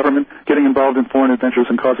against the government getting involved in foreign adventures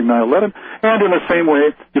and causing 9/11. And in the same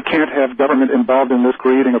way, you can't have government involved in this,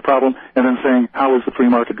 creating a problem, and then saying, how is the free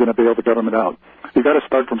market going to bail the government out? You've got to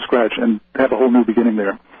start from scratch and have a whole new beginning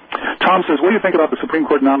there. Tom says, what do you think about the Supreme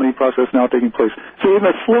Court nominee process now taking place? So even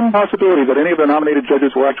a slim possibility that any of the nominated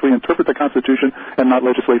judges will actually interpret the Constitution and not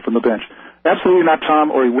legislate from the bench. Absolutely not,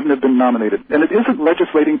 Tom, or he wouldn't have been nominated. And it isn't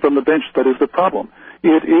legislating from the bench that is the problem.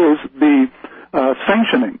 It is the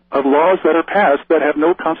sanctioning of laws that are passed that have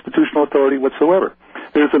no constitutional authority whatsoever.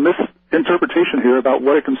 There's a misinterpretation here about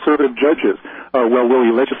what a conservative judge is. Well, will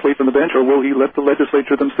he legislate from the bench, or will he let the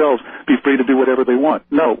legislature themselves be free to do whatever they want?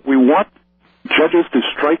 No, we want judges to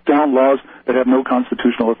strike down laws that have no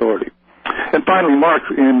constitutional authority. And finally, Mark,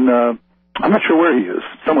 I'm not sure where he is,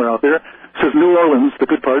 somewhere out there, says New Orleans, the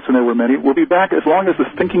good parts, and there were many, will be back as long as the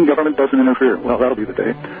thinking government doesn't interfere. Well, that'll be the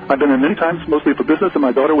day. I've been there many times, mostly for business, and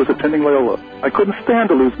my daughter was attending Loyola. I couldn't stand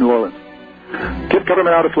to lose New Orleans. Get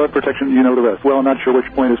government out of flood protection, you know the rest. Well, I'm not sure which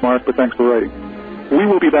point is Mark, but thanks for writing. We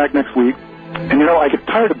will be back next week. And, I get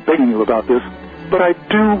tired of begging you about this, but I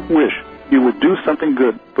do wish you would do something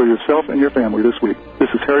good for yourself and your family this week. This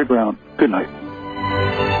is Harry Brown. Good night.